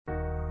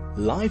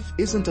Life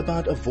isn't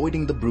about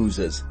avoiding the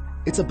bruises.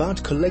 It's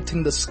about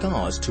collecting the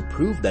scars to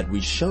prove that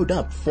we showed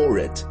up for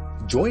it.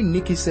 Join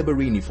Nikki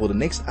Seberini for the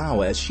next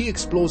hour as she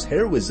explores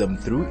heroism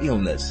through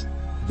illness.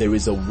 There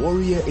is a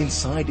warrior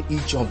inside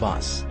each of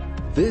us.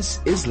 This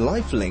is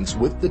Lifelinks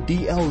with the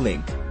DL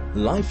Link.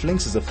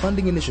 Lifelinks is a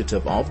funding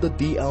initiative of the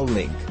DL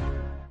Link.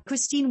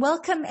 Christine,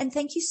 welcome and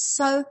thank you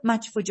so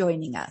much for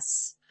joining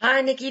us.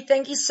 Hi, Nikki.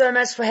 Thank you so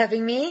much for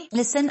having me.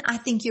 Listen, I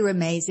think you're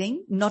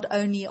amazing. Not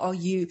only are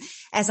you,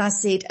 as I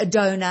said, a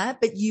donor,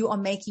 but you are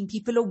making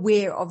people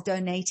aware of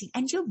donating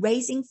and you're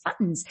raising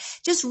funds.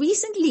 Just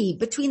recently,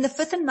 between the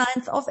 5th and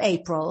 9th of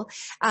April,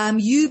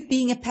 you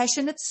being a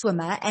passionate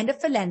swimmer and a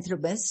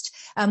philanthropist,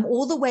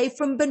 all the way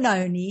from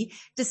Benoni,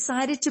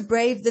 decided to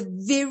brave the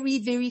very,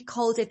 very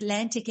cold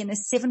Atlantic in a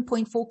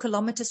 7.4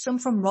 kilometer swim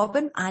from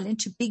Robben Island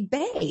to Big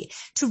Bay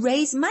to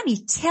raise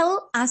money.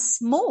 Tell us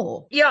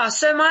more. Yeah,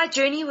 so my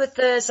journey with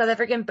the South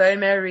African Bone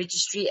Marrow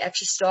Registry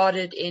actually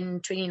started in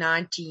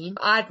 2019.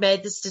 I'd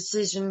made this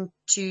decision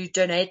to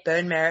donate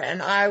bone marrow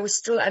and I was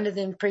still under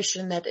the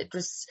impression that it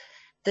was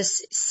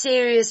this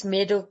serious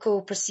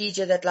medical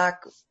procedure that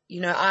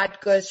I'd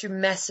go through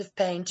massive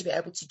pain to be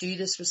able to do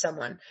this for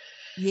someone.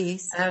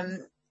 Yes.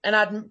 And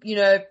I'd,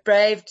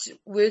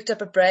 worked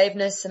up a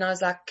braveness and I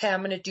was like, okay,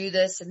 I'm going to do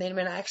this. And then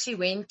when I actually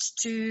went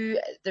to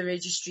the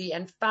registry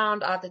and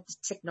found out that the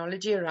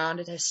technology around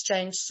it has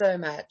changed so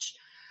much,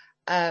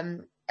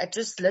 it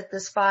just lit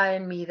this fire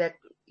in me that,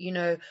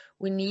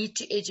 we need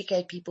to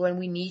educate people and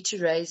we need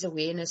to raise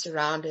awareness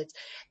around it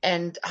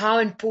and how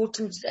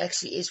important it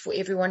actually is for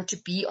everyone to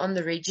be on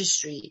the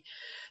registry.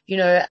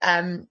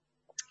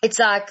 It's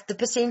like the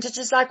percentage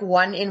is like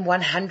 1 in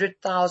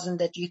 100,000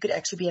 that you could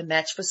actually be a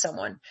match for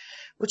someone,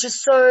 which is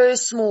so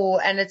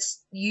small. And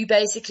you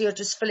basically are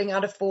just filling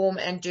out a form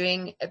and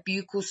doing a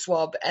buccal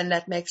swab and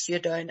that makes you a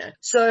donor.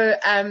 So,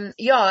 and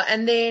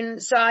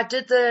then, so I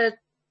did the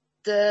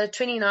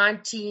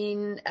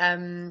 2019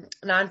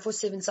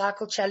 947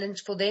 cycle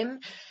challenge for them.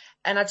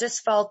 And I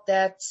just felt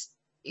that,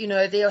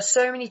 there are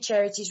so many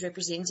charities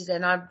represented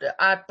and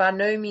I by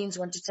no means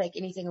want to take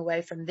anything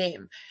away from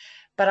them.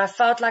 But I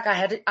felt like I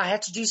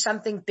had to do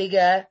something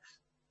bigger,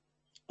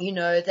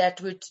 that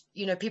would,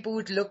 people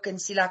would look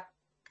and see like,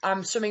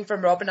 I'm swimming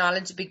from Robben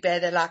Island to Big Bay.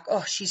 They're like,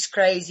 oh, she's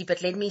crazy,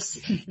 but let me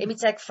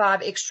take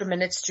 5 extra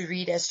minutes to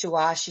read as to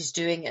why she's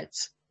doing it.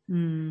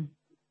 Mm.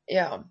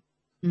 Yeah.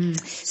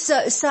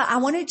 So I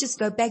want to just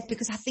go back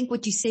because I think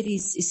what you said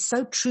is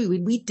so true.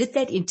 When we did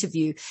that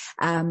interview,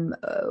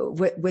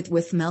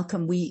 with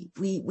Malcolm, we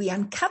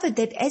uncovered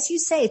that, as you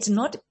say, it's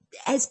not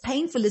as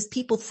painful as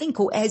people think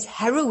or as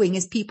harrowing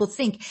as people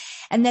think.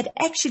 And that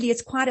actually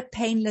it's quite a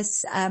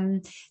painless,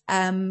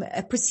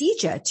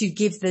 procedure to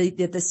give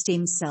the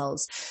stem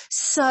cells.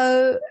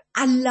 So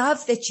I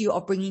love that you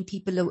are bringing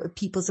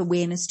people's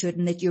awareness to it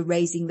and that you're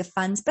raising the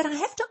funds. But I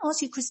have to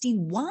ask you,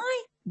 Christine, why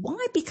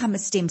become a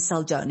stem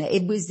cell donor?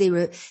 Was there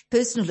a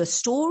personal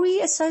story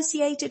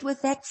associated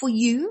with that for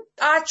you?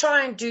 I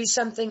try and do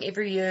something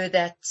every year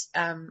that,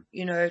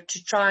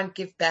 to try and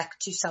give back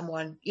to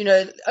someone,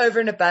 over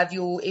and above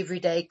your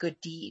everyday good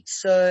deeds.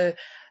 So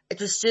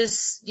it was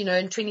just, in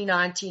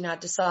 2019, I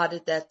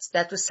decided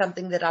that was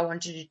something that I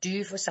wanted to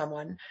do for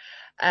someone.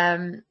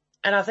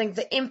 And I think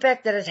the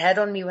impact that it had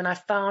on me when I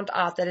found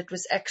out that it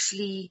was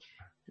actually,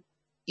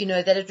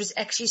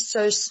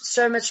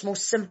 so much more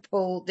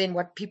simple than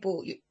what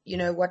people,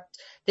 what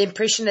the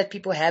impression that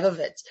people have of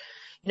it.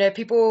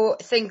 People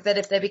think that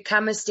if they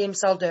become a stem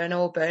cell donor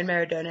or bone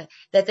marrow donor,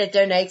 that they're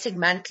donating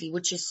monthly,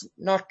 which is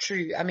not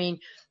true. I mean,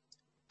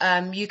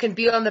 you can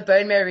be on the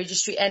bone marrow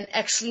registry and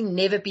actually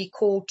never be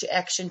called to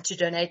action to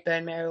donate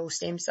bone marrow or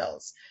stem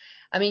cells.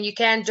 I mean, you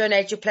can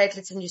donate your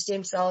platelets and your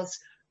stem cells,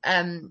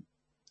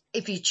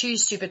 if you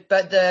choose to,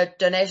 but the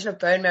donation of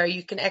bone marrow,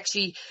 you can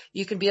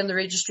be on the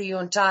registry your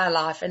entire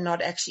life and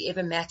not actually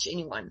ever match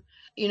anyone,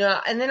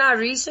 and then I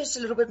researched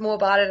a little bit more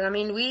about it. I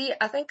mean,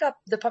 I think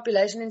the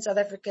population in South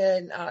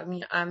Africa,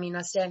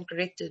 I stand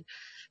corrected,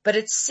 but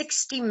it's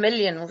 60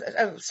 million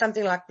or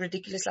something like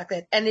ridiculous like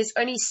that. And there's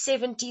only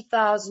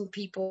 70,000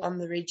 people on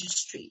the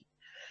registry.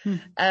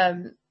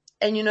 And,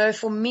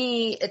 for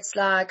me, it's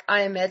like,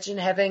 I imagine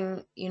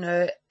having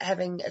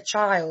a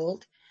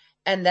child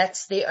and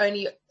that's their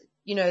only,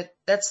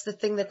 that's the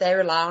thing that they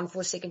rely on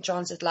for a second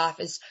chance at life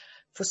is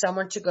for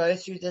someone to go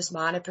through this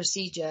minor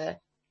procedure.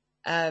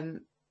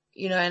 And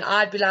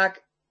I'd be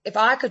like, if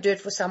I could do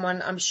it for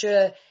someone, I'm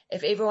sure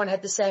if everyone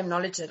had the same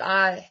knowledge that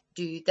I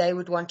do, they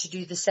would want to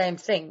do the same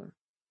thing.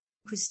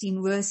 Christine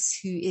Roos,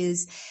 who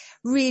is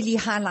really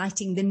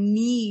highlighting the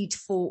need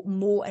for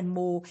more and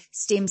more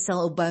stem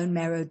cell or bone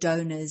marrow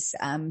donors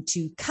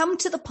to come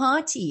to the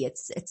party.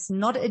 It's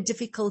not a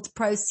difficult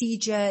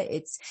procedure.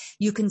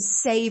 You can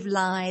save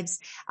lives,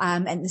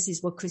 and this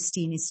is what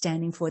Christine is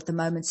standing for at the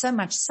moment. So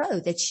much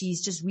so that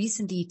she's just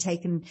recently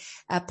taken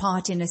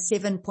part in a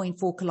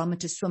 7.4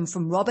 kilometer swim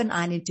from Robben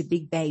Island to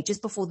Big Bay.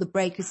 Just before the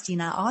break, Christine,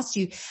 I asked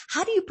you,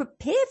 how do you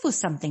prepare for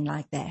something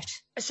like that?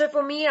 So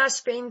for me, I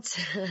spent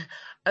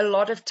a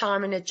lot of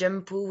time in a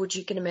gym pool, which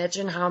you can imagine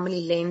imagine how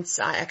many lengths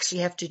I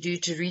actually have to do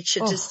to reach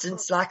a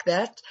distance like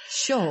that.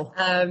 Sure.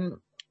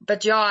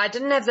 But yeah, I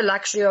didn't have the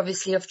luxury,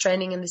 obviously, of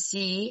training in the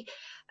sea.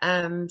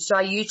 So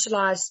I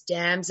utilized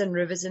dams and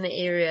rivers in the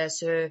area.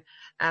 So,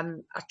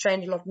 I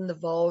trained a lot in the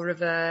Vaal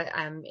River,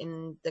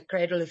 in the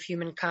Cradle of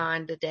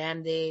Humankind, the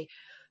dam there.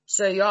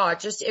 So yeah,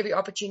 just every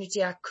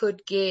opportunity I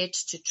could get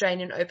to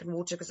train in open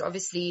water, because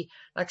obviously,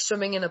 like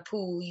swimming in a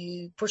pool,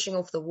 you pushing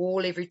off the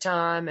wall every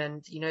time,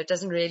 and it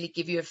doesn't really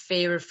give you a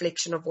fair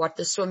reflection of what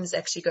the swim's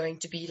actually going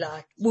to be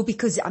like. Well,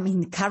 because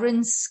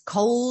currents,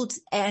 cold,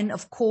 and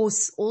of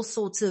course all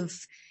sorts of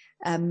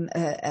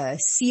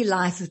sea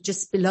life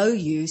just below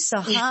you. So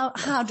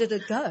how did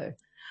it go?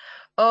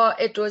 Oh,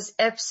 it was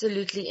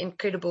absolutely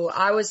incredible.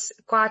 I was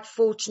quite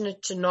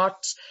fortunate to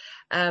not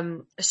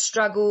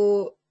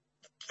struggle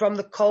from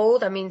the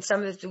cold. I mean,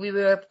 we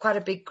were quite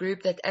a big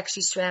group that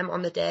actually swam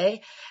on the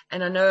day,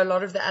 and I know a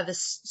lot of the other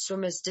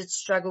swimmers did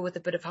struggle with a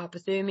bit of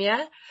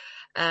hypothermia.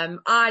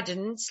 I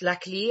didn't,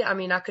 luckily. I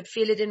mean, I could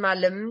feel it in my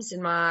limbs,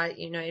 in my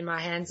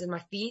hands and my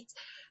feet.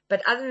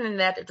 But other than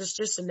that, it was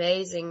just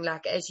amazing.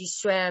 Like, as you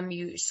swam,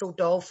 you saw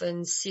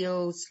dolphins,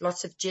 seals,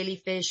 lots of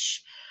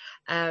jellyfish.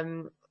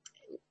 I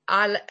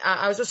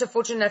was also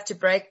fortunate enough to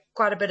break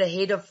quite a bit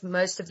ahead of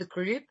most of the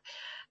group.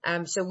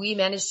 So we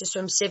managed to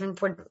swim 7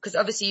 point, because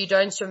obviously you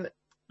don't swim,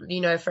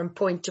 from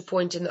point to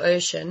point in the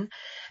ocean.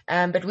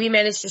 But we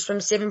managed to swim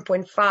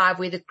 7.5,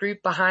 where the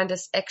group behind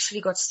us actually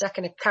got stuck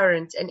in a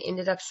current and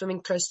ended up swimming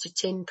close to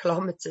 10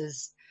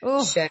 kilometers.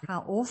 Oh, shame.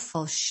 How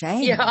awful.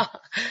 Shame. Yeah.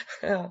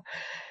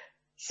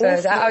 So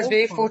I was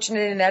very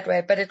fortunate in that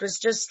way, but it was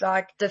just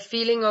like the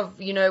feeling of,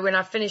 when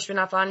I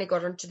finally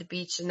got onto the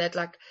beach, and that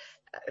like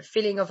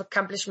feeling of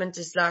accomplishment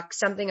is like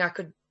something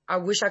I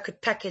wish I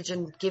could package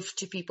and give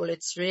to people.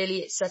 It's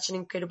really such an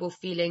incredible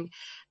feeling.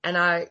 And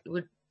I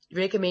would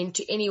recommend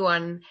to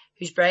anyone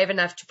who's brave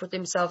enough to put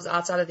themselves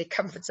outside of their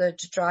comfort zone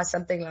to try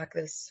something like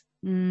this.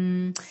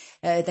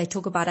 They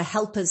talk about a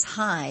helper's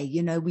high.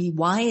 We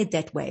wired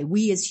that way.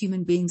 We as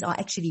human beings are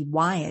actually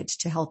wired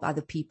to help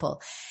other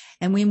people.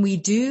 And when we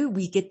do,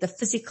 we get the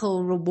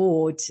physical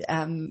reward.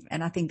 And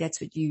I think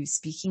that's what you're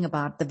speaking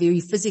about, the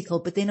very physical.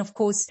 But then, of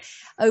course,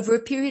 over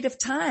a period of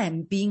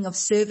time, being of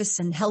service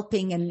and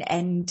helping.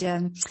 And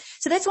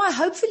so that's why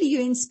hopefully you're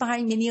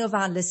inspiring many of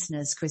our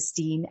listeners,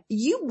 Christine.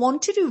 You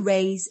wanted to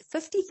raise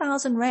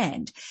 50,000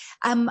 Rand.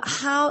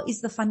 How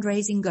is the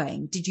fundraising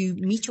going? Did you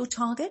meet your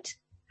target?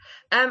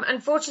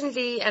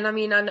 Unfortunately, and I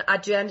mean, I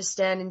do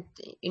understand,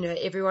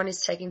 everyone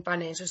is taking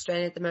financial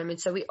strain at the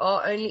moment. So we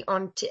are only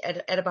on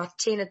at about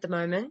 10 at the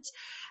moment.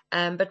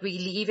 But we're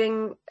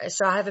leaving.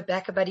 So I have a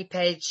Backer Buddy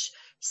page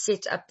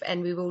set up,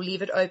 and we will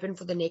leave it open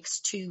for the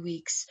next 2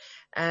 weeks.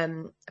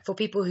 For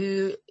people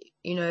who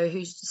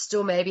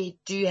still maybe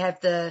do have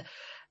the,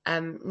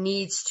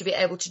 needs to be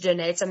able to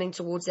donate something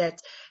towards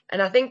that. And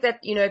I think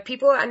that,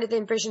 people are under the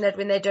impression that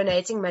when they're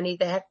donating money,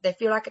 they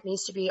feel like it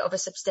needs to be of a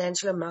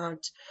substantial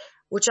amount,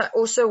 which I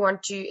also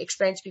want to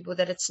explain to people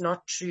that it's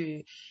not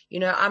true.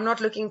 I'm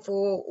not looking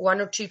for 1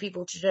 or 2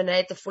 people to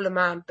donate the full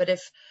amount, but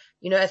if,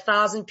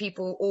 1,000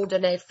 people all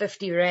donate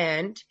 50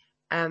 Rand,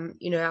 I'm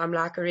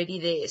like already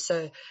there.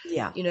 So,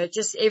 yeah,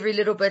 just every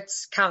little bit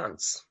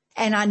counts.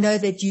 And I know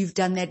that you've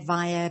done that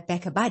via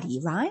Backer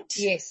Buddy, right?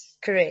 Yes,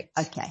 correct.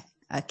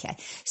 Okay.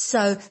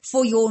 So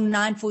for your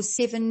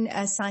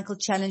 947 cycle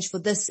challenge for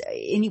this,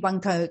 anyone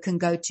can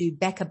go to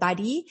Backer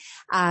Buddy,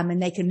 and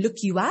they can look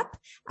you up.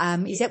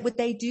 Is that what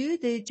they do?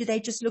 Do they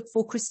just look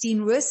for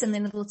Christine Roos, and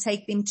then it'll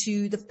take them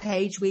to the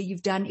page where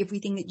you've done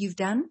everything that you've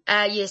done?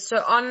 Yes. So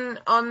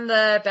on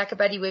the Backer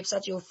Buddy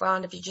website, you'll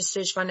find, if you just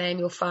search my name,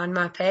 you'll find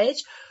my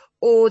page.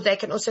 Or they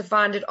can also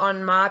find it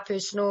on my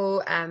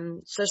personal,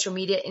 social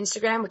media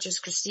Instagram, which is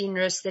Christine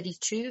Roos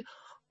 32.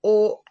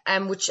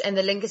 And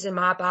the link is in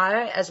my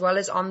bio, as well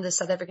as on the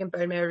South African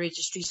Bone Marrow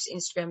Registry's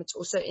Instagram. It's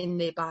also in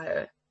their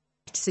bio.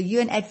 So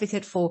you're an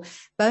advocate for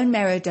bone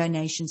marrow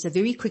donation. So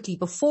very quickly,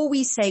 before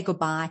we say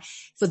goodbye,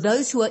 for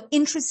those who are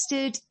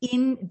interested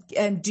in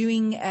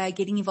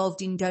getting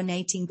involved in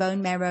donating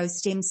bone marrow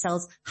stem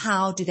cells,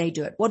 how do they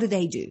do it? What do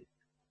they do?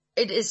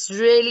 It is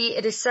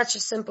such a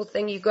simple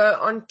thing. You go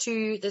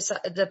onto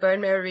the Bone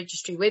Marrow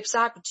Registry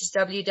website, which is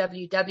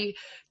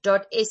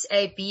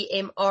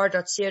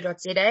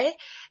www.sabmr.co.za,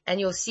 and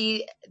you'll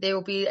see there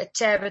will be a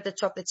tab at the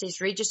top that says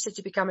register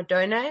to become a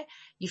donor.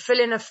 You fill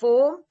in a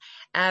form.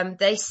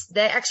 They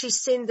actually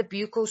send the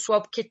buccal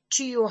swab kit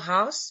to your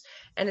house,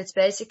 and it's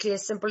basically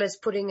as simple as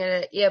putting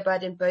an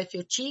earbud in both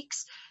your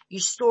cheeks. You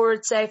store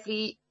it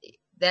safely.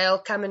 They'll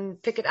come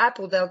and pick it up,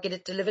 or they'll get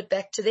it delivered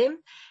back to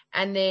them.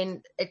 And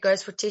then it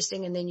goes for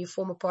testing, and then you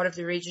form a part of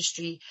the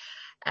registry.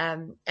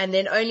 And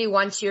then only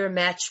once you're a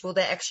match will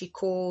they actually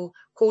call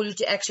you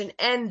to action.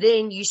 And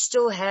then you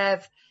still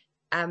have,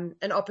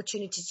 an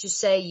opportunity to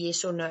say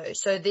yes or no.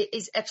 So there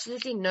is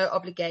absolutely no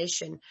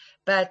obligation,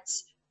 but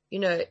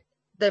the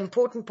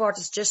important part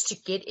is just to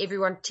get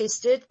everyone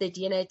tested, their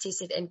DNA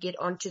tested, and get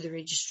onto the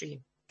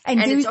registry.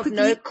 And it's of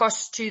no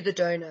cost to the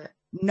donor.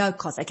 No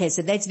cost. Okay.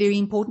 So that's very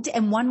important.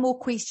 And one more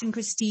question,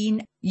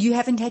 Christine. You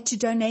haven't had to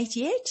donate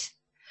yet?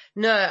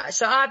 No,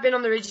 so I've been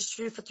on the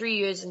registry for 3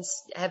 years and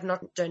have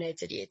not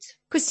donated yet.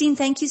 Christine,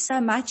 thank you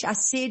so much. I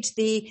said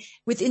there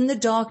within the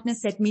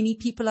darkness that many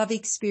people are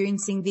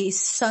experiencing, there's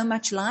so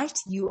much light.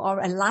 You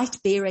are a light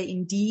bearer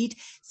indeed.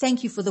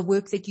 Thank you for the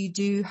work that you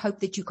do.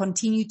 Hope that you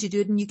continue to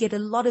do it and you get a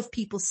lot of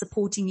people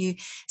supporting you.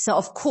 So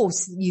of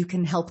course you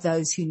can help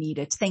those who need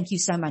it. Thank you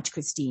so much,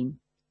 Christine.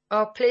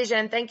 Oh, pleasure.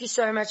 And thank you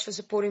so much for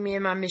supporting me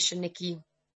in my mission, Nikki.